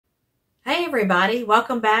everybody,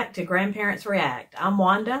 welcome back to Grandparents React. I'm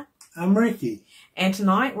Wanda. I'm Ricky. And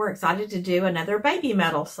tonight we're excited to do another Baby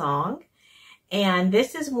Metal song. And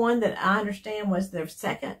this is one that I understand was their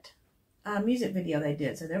second music video they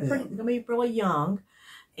did. So they're going to be really young.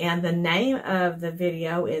 And the name of the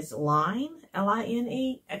video is Line,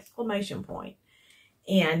 L-I-N-E, exclamation point.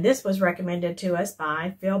 And this was recommended to us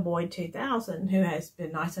by PhilBoyd2000, who has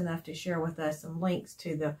been nice enough to share with us some links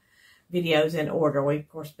to the videos in order. We've, of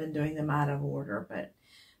course, been doing them out of order, but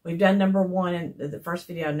we've done number one in the first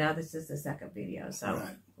video. Now this is the second video. So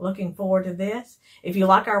looking forward to this. If you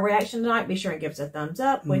like our reaction tonight, be sure and give us a thumbs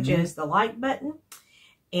up, which is the like button.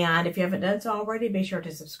 And if you haven't done so already, be sure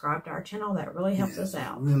to subscribe to our channel. That really helps us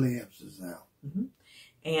out. It really helps us out.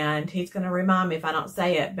 And he's going to remind me if I don't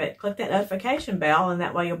say it, but click that notification bell, and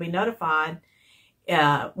that way you'll be notified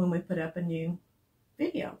when we put up a new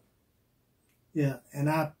video. Yeah, and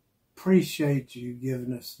I appreciate you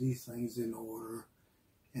giving us these things in order.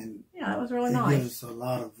 And yeah, that was really nice. It gives us a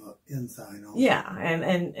lot of insight on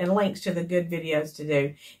and links to the good videos to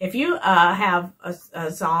do. If you have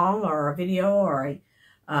a song or a video or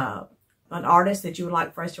an artist that you would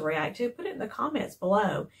like for us to react to, put it in the comments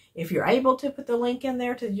below. If you're able to put the link in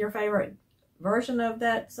there to your favorite version of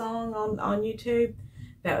that song on YouTube,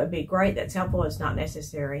 that would be great. That's helpful. It's not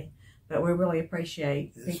necessary. But we really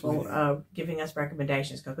appreciate people giving us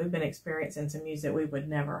recommendations, because we've been experiencing some music we would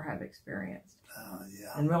never have experienced.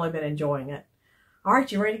 And really been enjoying it. All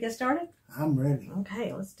right, you ready to get started? I'm ready.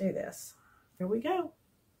 Okay, let's do this. Here we go.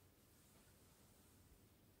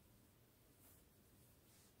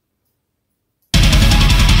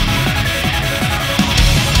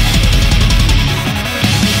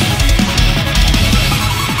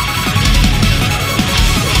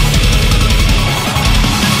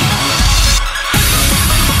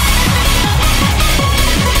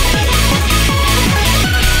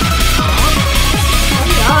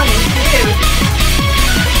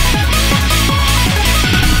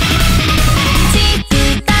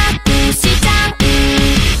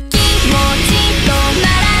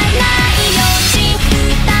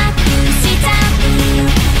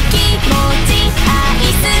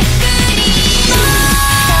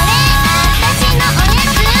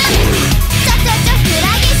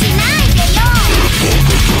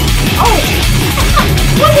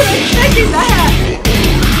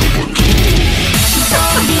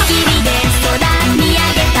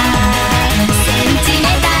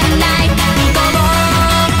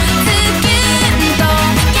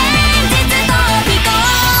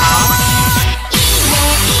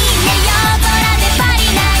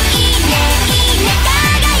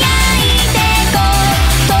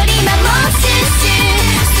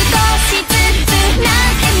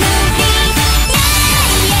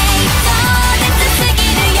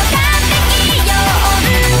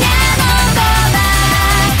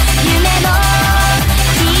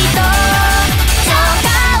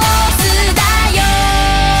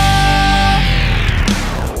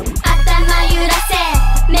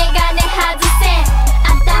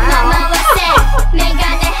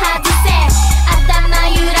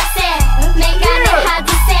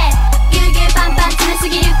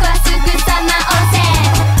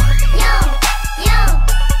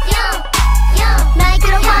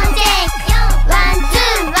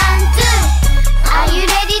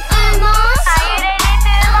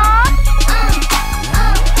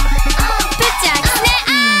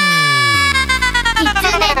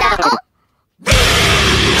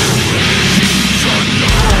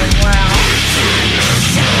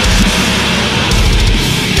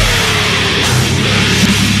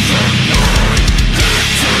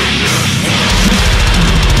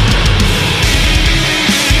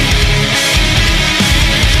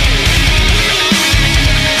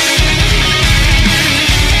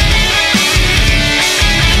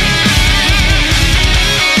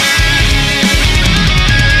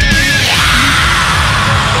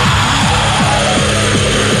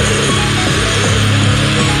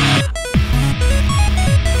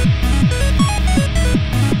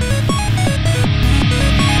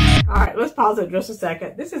 Pause it just a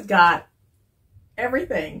second. This has got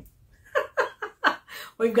everything.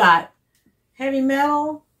 We've got heavy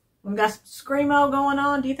metal. We've got some screamo going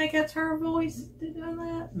on. Do you think that's her voice doing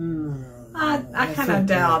that? I kind of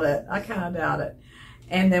doubt it. I kind of doubt it.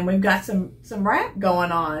 And then we've got some rap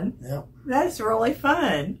going on. Yep. That's really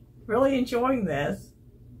fun. Really enjoying this.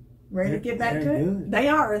 Ready to get back to it? Good. They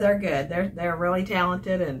are. They're good. They're really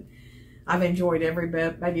talented, and I've enjoyed every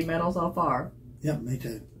Baby Metal so far. Yep, me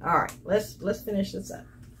too. All right, let's finish this up.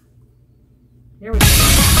 Here we go.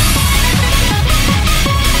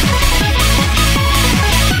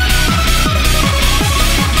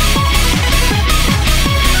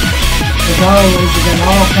 always got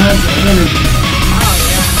all kinds of energy. Oh,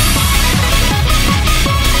 yeah.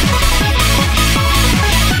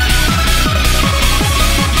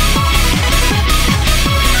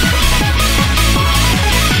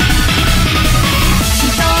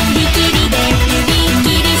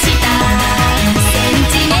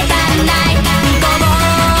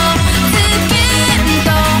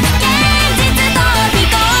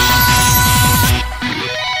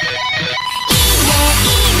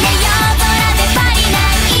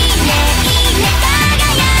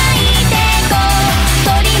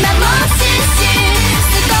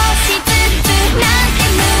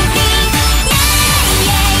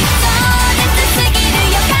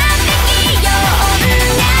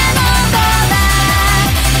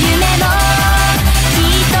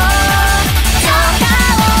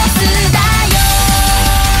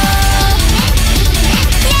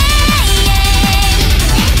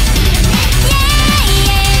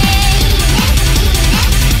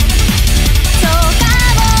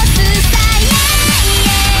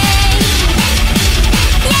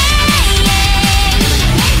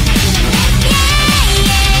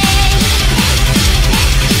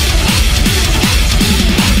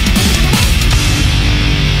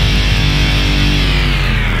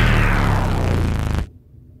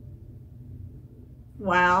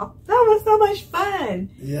 Wow, that was so much fun.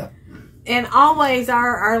 Yeah. And always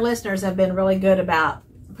our listeners have been really good about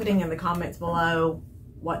putting in the comments below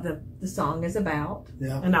what the song is about.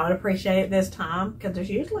 Yeah. And I would appreciate it this time because there's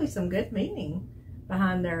usually some good meaning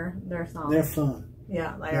behind their songs. They're fun.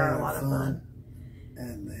 Yeah, they are a lot of fun.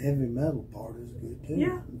 And the heavy metal part is good too.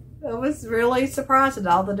 Yeah. I was really surprised at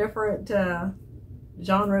all the different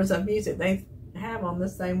genres of music they have on the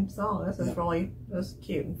same song. This is really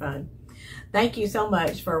cute and fun. Thank you so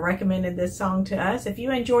much for recommending this song to us. If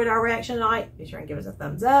you enjoyed our reaction tonight, be sure and give us a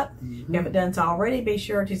thumbs up. If you haven't done so already, be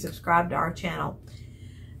sure to subscribe to our channel.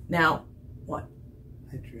 Now, what?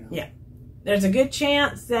 Patreon. Yeah. There's a good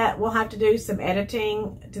chance that we'll have to do some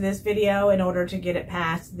editing to this video in order to get it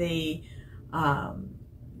past the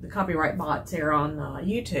copyright bots here on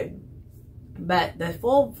YouTube. But the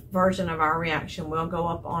full version of our reaction will go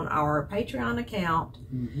up on our Patreon account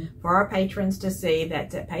for our patrons to see.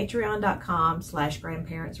 That's at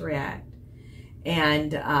patreon.com/grandparentsreact.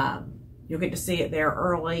 And you'll get to see it there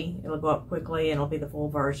early. It'll go up quickly and it'll be the full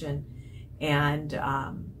version. And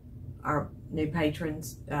our new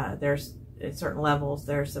patrons, there's at certain levels,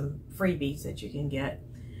 there's some freebies that you can get.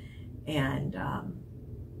 And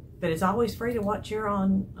but it's always free to watch here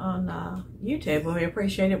on YouTube, and we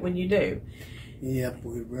appreciate it when you do. Yep,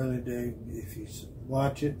 we really do. If you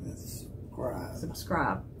watch it, subscribe.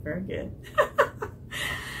 Subscribe. Very good.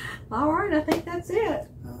 All right, I think that's it.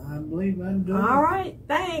 I believe I'm doing it. All right,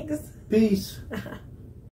 thanks. Peace.